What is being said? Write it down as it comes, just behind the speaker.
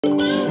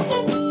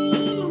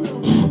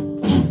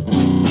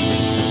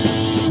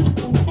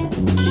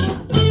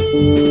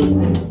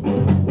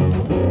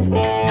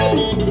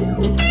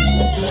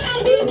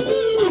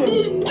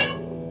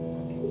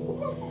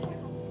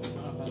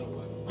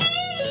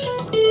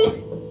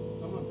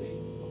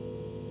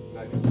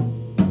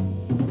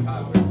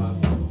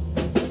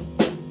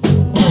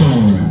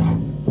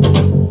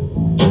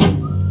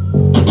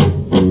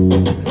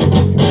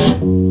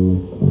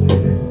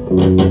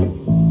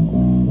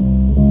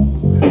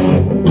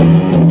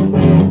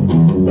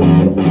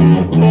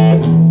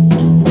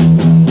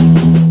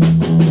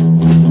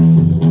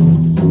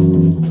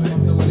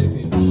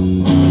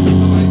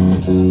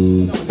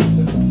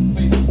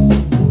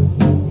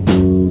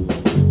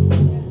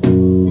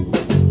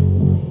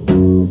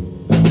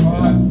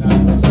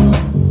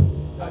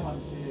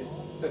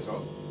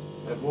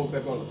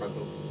Pepper on the front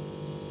door.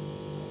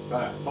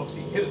 Alright,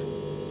 Foxy, hit it.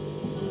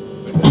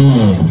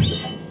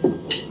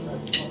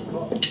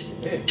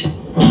 Yeah.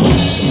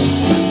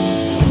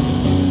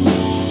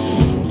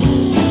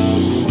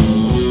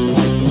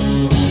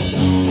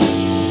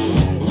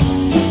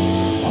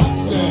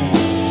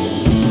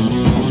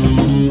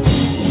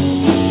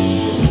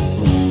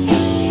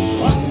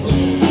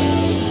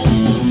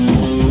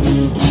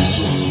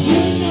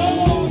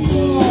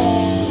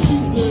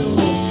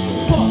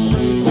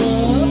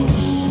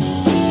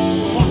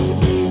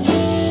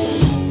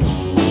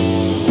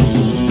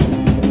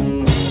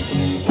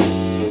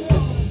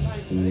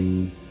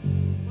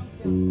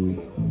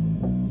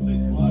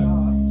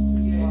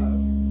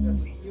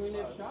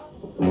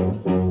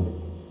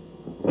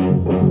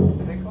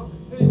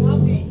 Who's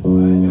Numptie?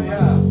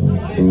 Yeah.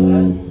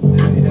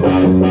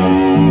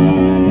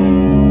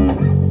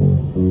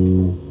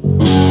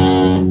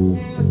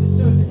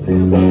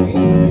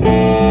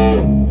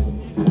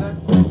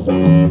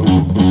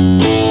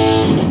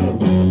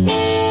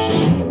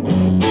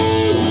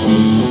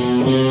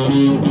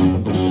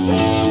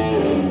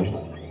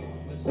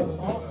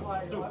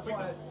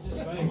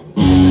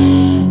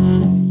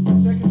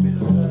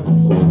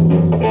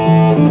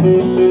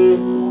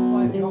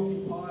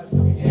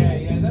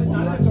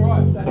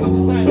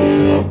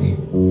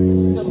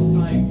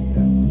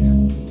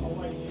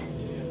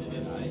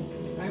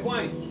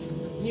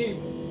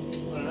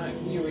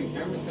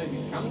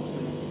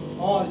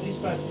 Oh, is he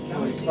supposed to be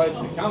coming? He's supposed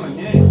to be coming,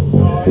 yeah.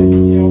 Oh,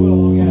 yeah,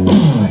 well, yeah.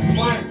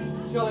 Wait,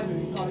 tell him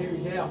he's not here,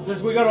 he's out.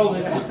 Because we got all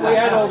this, we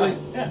had all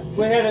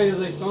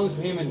these songs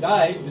for him and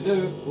Dave to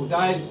do. Well,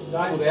 Dave's pulled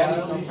out,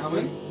 he's not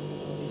coming.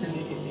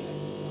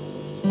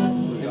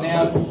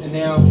 And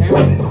now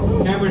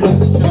Cameron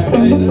hasn't shown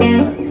either.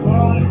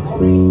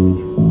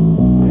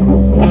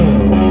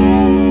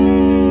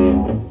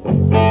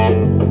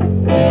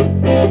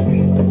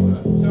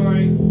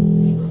 Sorry.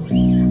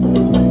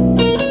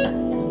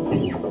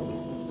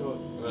 Let's do it.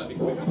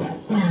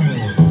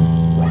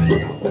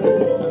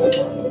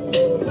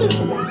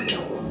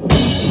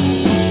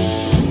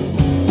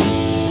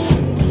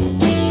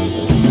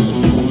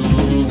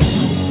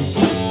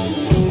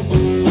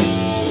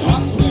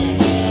 Foxy.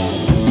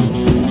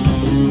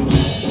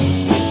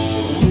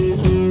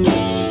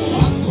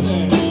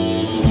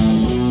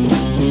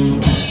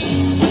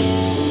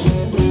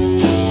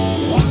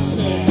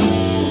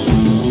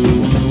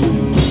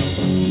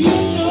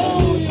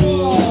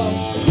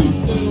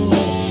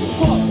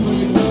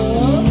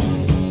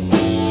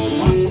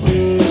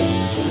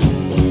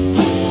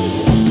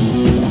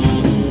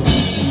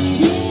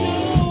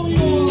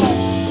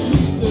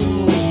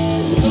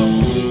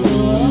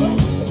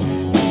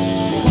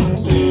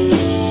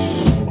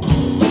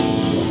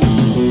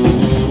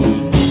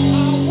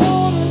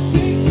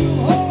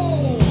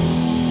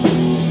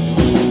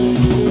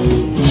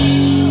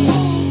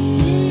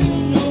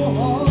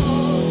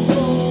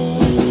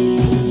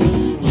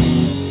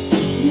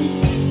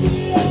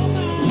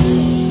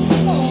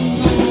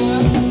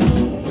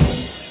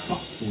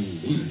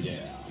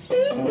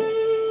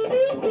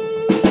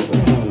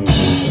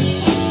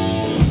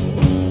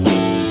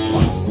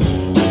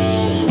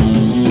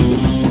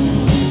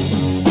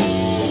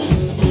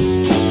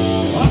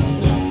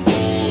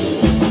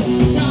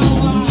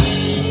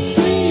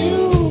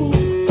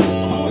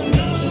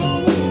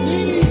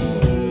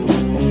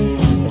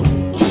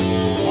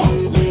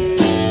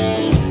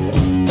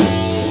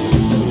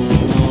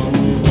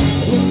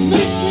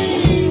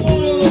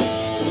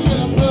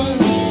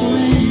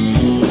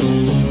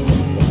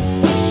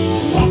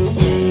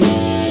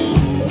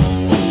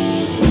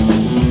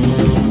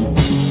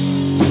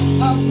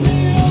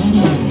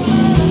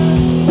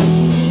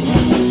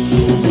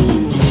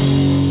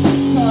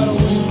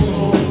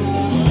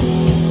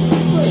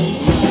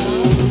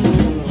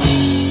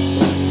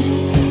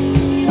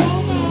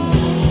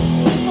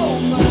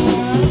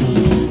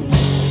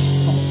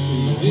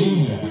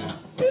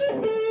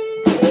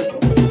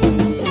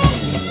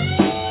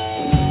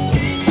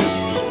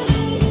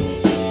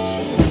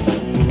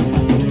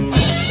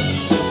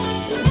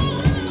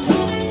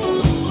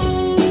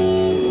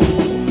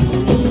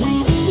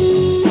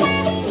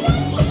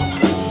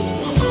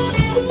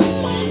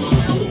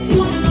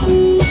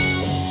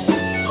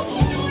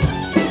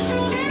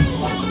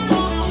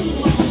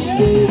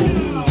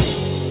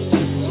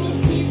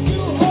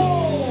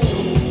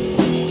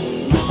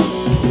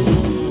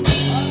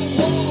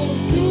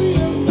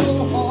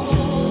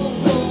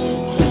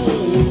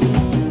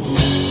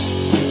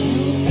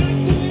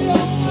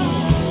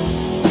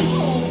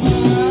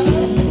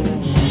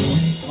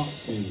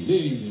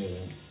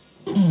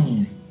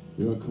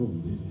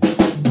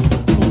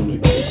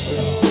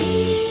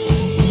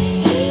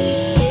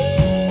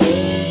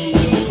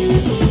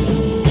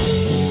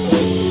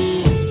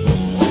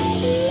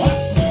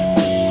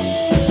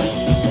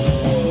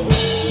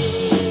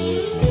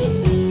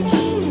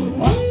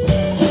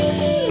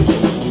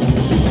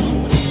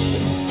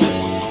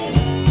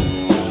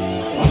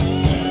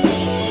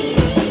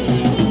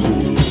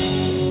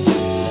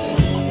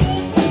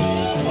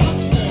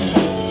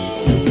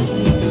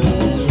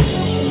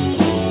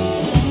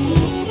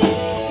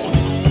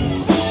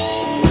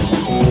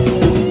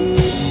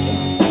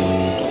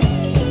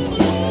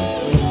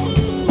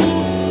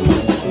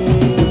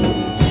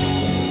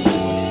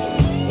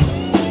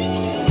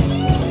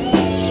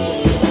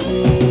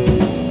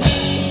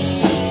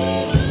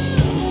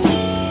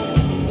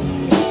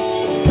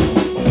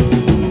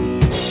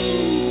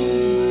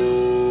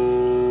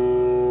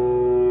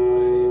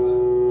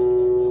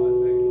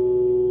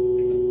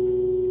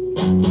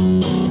 Bye.